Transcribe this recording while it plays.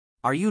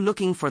Are you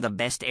looking for the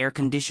best air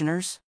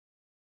conditioners?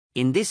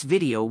 In this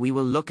video we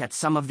will look at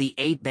some of the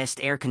 8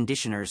 best air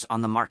conditioners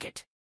on the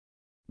market.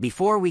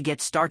 Before we get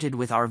started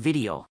with our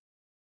video,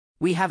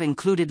 we have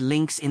included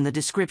links in the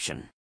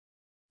description.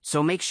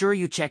 So make sure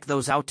you check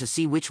those out to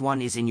see which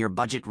one is in your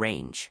budget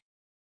range.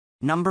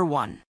 Number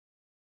 1.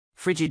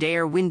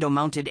 Frigidaire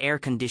Window-Mounted Air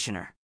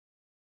Conditioner.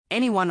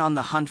 Anyone on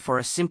the hunt for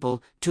a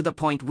simple,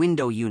 to-the-point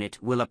window unit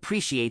will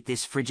appreciate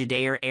this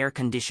Frigidaire air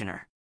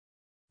conditioner.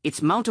 It's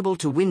mountable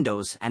to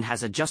windows and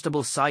has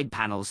adjustable side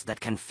panels that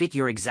can fit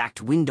your exact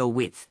window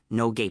width,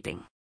 no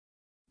gaping.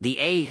 The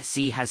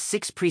AC has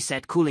 6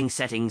 preset cooling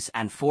settings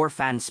and 4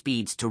 fan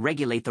speeds to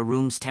regulate the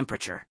room's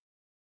temperature.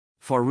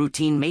 For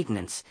routine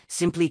maintenance,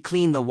 simply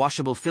clean the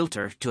washable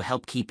filter to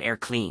help keep air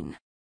clean.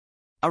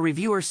 A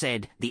reviewer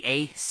said, the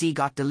AC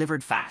got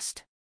delivered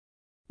fast.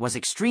 Was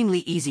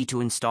extremely easy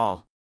to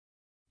install.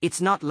 It's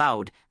not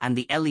loud, and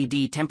the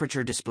LED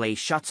temperature display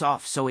shuts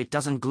off so it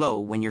doesn't glow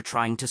when you're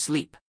trying to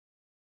sleep.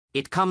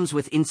 It comes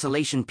with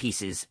insulation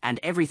pieces and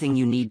everything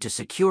you need to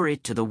secure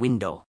it to the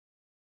window.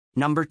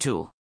 Number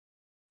 2.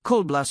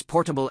 Coolblus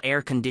Portable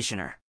Air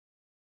Conditioner.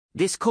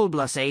 This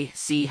Coolblus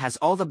AC has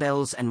all the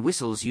bells and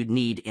whistles you'd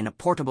need in a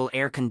portable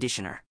air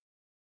conditioner.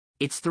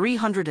 Its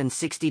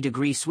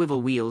 360-degree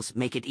swivel wheels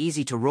make it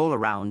easy to roll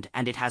around,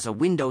 and it has a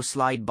window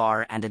slide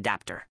bar and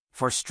adapter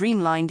for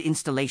streamlined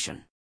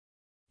installation.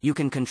 You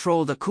can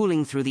control the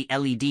cooling through the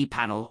LED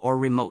panel or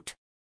remote.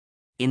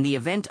 In the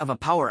event of a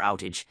power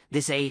outage,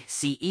 this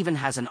AC even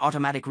has an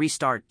automatic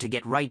restart to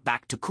get right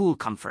back to cool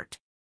comfort.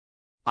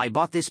 I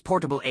bought this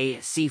portable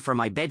AC for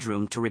my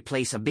bedroom to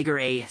replace a bigger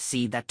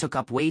AC that took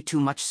up way too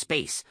much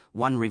space.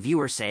 One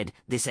reviewer said,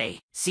 this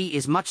AC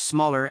is much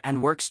smaller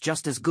and works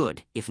just as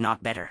good, if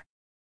not better.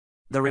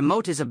 The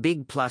remote is a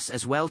big plus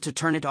as well to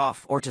turn it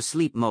off or to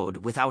sleep mode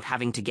without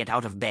having to get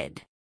out of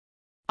bed.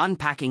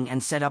 Unpacking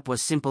and setup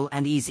was simple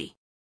and easy.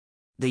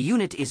 The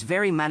unit is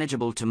very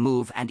manageable to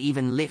move and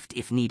even lift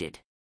if needed.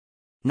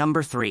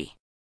 Number 3.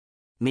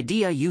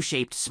 Midea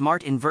U-Shaped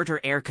Smart Inverter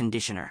Air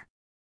Conditioner.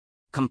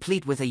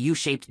 Complete with a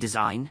U-shaped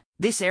design,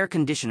 this air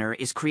conditioner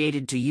is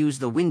created to use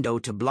the window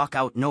to block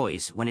out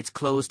noise when it's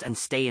closed and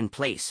stay in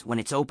place when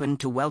it's open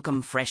to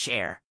welcome fresh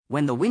air.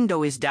 When the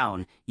window is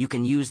down, you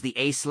can use the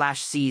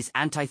A/C's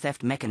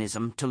anti-theft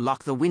mechanism to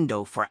lock the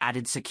window for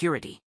added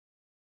security.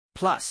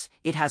 Plus,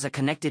 it has a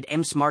connected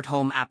Smart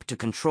Home app to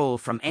control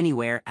from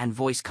anywhere and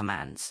voice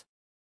commands.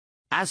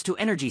 As to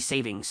energy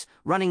savings,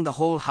 running the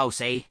whole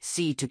house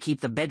AC to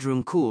keep the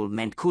bedroom cool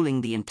meant cooling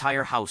the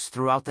entire house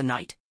throughout the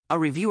night. A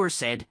reviewer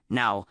said,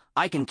 now,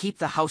 I can keep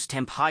the house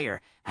temp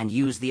higher and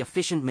use the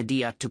efficient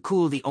Midea to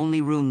cool the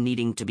only room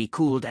needing to be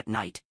cooled at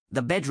night,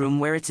 the bedroom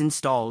where it's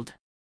installed.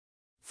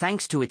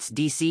 Thanks to its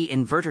DC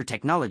inverter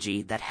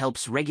technology that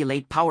helps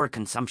regulate power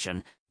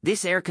consumption,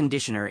 this air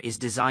conditioner is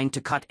designed to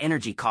cut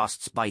energy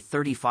costs by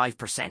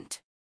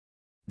 35%.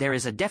 There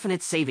is a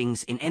definite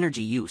savings in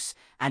energy use,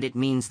 and it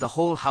means the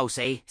whole house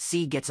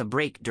AC gets a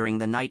break during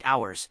the night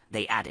hours,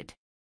 they added.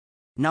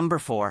 Number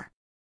 4.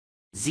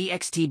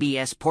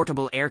 ZXTBS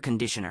Portable Air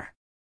Conditioner.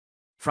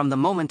 From the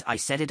moment I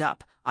set it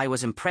up, I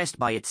was impressed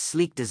by its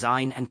sleek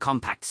design and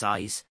compact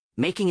size,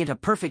 making it a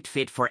perfect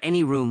fit for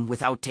any room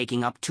without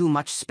taking up too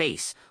much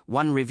space,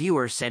 one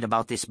reviewer said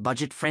about this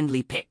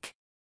budget-friendly pick.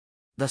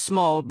 The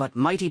small but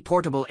mighty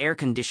portable air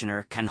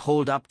conditioner can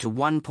hold up to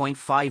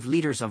 1.5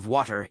 liters of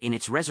water in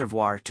its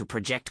reservoir to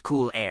project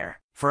cool air,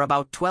 for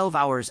about 12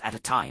 hours at a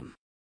time.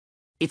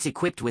 It's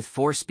equipped with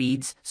 4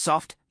 speeds,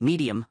 soft,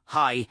 medium,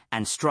 high,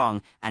 and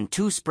strong, and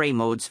 2 spray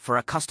modes for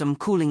a custom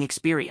cooling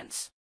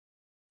experience.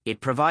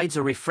 It provides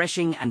a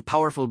refreshing and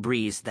powerful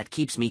breeze that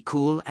keeps me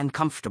cool and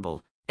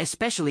comfortable,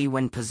 especially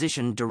when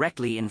positioned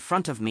directly in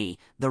front of me,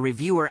 the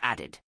reviewer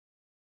added.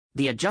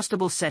 The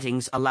adjustable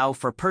settings allow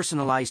for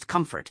personalized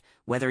comfort,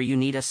 whether you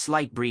need a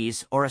slight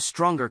breeze or a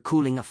stronger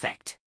cooling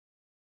effect.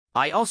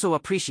 I also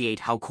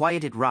appreciate how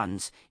quiet it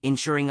runs,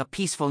 ensuring a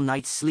peaceful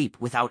night's sleep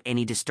without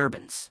any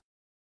disturbance.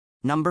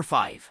 Number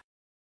 5.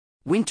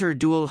 Whynter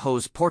Dual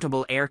Hose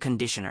Portable Air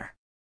Conditioner.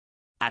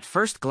 At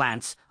first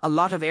glance, a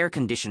lot of air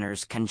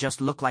conditioners can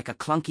just look like a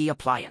clunky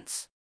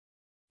appliance.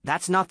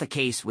 That's not the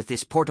case with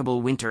this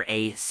portable Whynter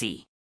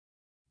AC.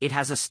 It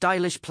has a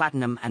stylish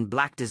platinum and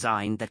black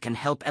design that can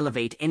help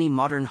elevate any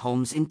modern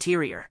home's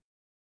interior.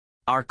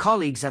 Our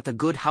colleagues at the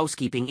Good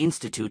Housekeeping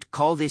Institute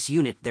call this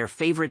unit their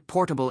favorite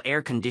portable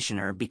air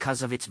conditioner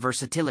because of its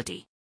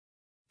versatility.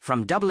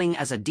 From doubling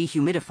as a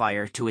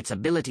dehumidifier to its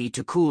ability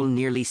to cool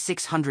nearly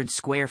 600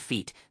 square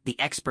feet, the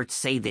experts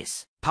say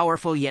this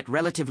powerful yet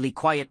relatively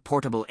quiet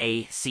portable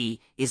AC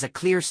is a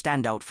clear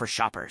standout for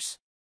shoppers.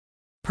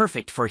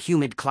 Perfect for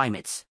humid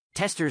climates.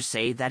 Testers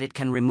say that it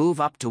can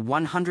remove up to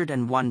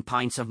 101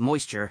 pints of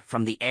moisture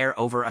from the air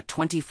over a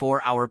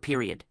 24-hour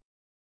period.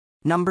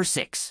 Number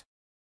 6.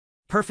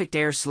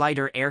 PerfectAire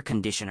Slider Air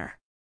Conditioner.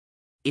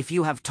 If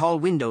you have tall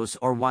windows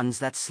or ones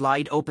that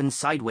slide open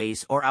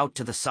sideways or out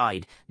to the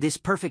side, this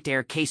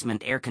PerfectAire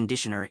casement air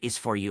conditioner is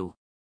for you.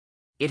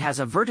 It has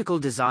a vertical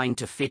design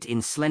to fit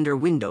in slender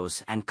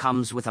windows and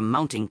comes with a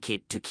mounting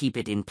kit to keep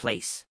it in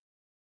place.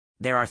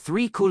 There are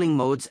 3 cooling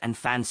modes and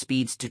fan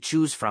speeds to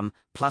choose from,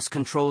 plus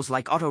controls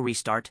like auto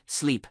restart,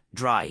 sleep,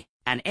 dry,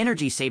 and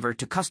energy saver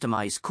to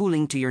customize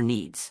cooling to your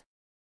needs.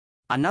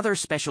 Another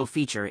special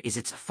feature is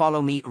its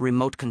Follow Me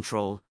remote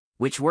control,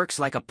 which works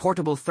like a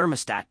portable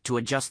thermostat to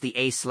adjust the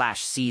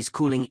A/C's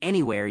cooling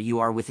anywhere you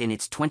are within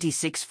its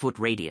 26-foot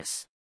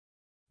radius.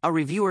 A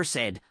reviewer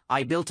said,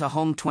 "I built a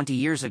home 20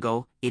 years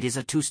ago, it is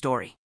a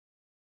 2-story.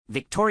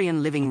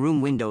 Victorian living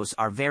room windows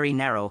are very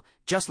narrow,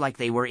 just like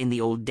they were in the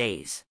old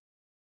days.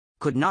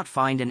 Could not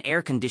find an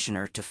air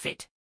conditioner to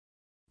fit.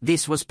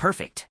 This was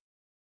perfect.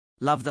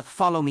 Love the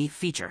Follow Me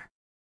feature."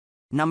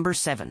 Number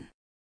 7.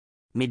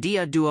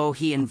 Midea Duo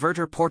He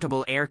Inverter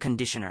Portable Air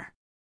Conditioner.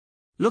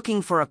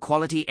 Looking for a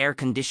quality air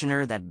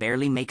conditioner that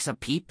barely makes a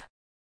peep?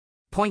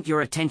 Point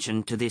your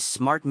attention to this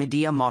smart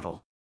Midea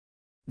model.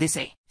 This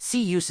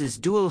AC uses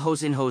dual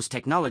hose-in-hose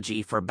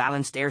technology for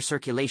balanced air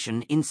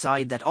circulation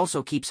inside that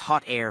also keeps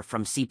hot air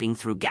from seeping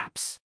through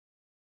gaps.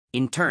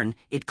 In turn,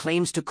 it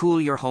claims to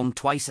cool your home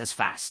twice as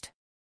fast.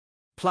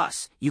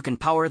 Plus, you can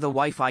power the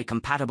Wi-Fi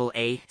compatible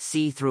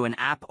AC through an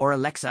app or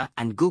Alexa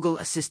and Google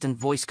Assistant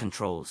voice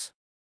controls.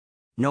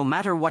 No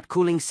matter what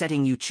cooling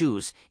setting you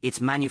choose,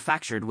 it's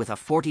manufactured with a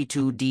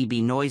 42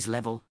 dB noise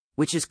level,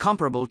 which is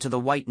comparable to the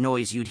white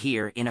noise you'd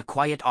hear in a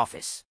quiet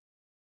office.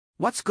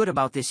 What's good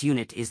about this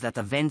unit is that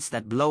the vents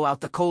that blow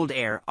out the cold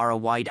air are a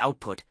wide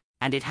output,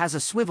 and it has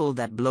a swivel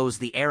that blows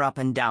the air up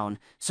and down,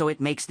 so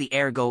it makes the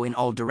air go in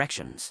all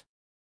directions.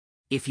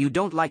 If you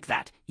don't like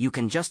that, you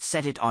can just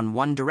set it on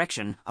one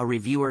direction, a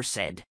reviewer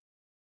said.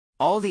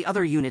 All the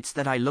other units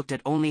that I looked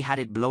at only had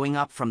it blowing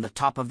up from the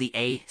top of the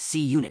AC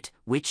unit,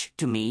 which,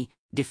 to me,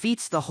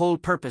 defeats the whole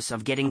purpose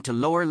of getting to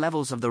lower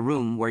levels of the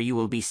room where you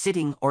will be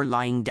sitting or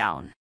lying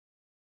down.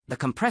 The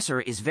compressor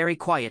is very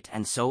quiet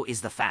and so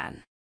is the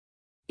fan.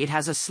 It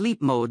has a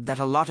sleep mode that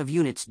a lot of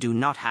units do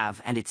not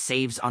have and it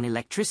saves on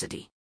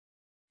electricity.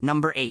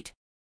 Number 8.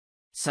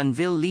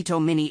 Senville LETO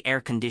Mini Air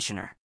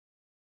Conditioner.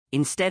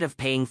 Instead of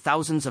paying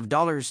thousands of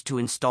dollars to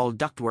install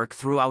ductwork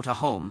throughout a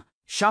home,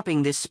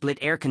 shopping this split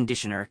air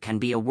conditioner can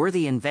be a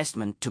worthy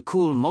investment to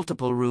cool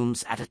multiple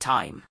rooms at a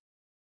time.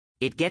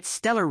 It gets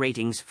stellar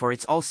ratings for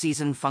its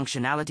all-season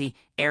functionality,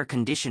 air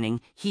conditioning,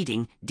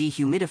 heating,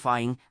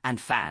 dehumidifying, and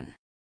fan.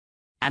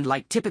 And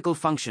like typical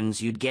functions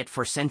you'd get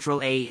for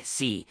central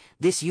AC,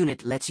 this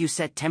unit lets you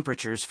set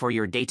temperatures for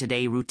your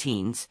day-to-day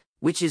routines,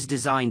 which is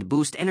designed to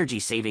boost energy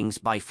savings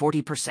by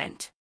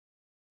 40%.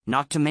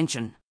 Not to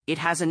mention, it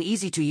has an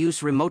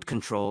easy-to-use remote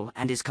control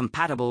and is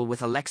compatible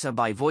with Alexa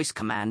by voice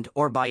command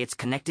or by its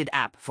connected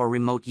app for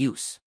remote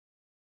use.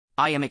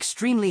 "I am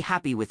extremely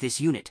happy with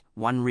this unit,"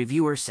 one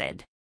reviewer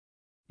said.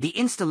 "The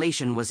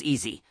installation was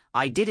easy,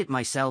 I did it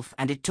myself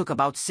and it took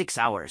about 6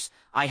 hours.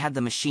 I had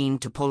the machine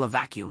to pull a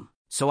vacuum,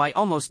 so I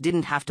almost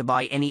didn't have to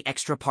buy any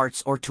extra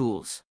parts or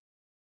tools.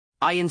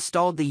 I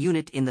installed the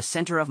unit in the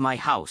center of my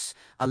house,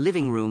 a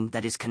living room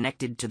that is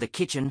connected to the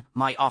kitchen,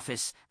 my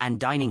office, and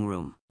dining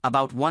room,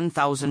 about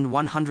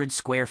 1,100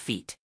 square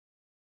feet.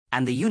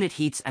 And the unit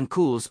heats and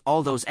cools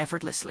all those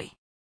effortlessly.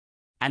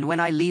 And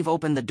when I leave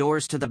open the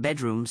doors to the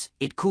bedrooms,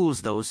 it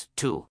cools those,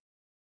 too.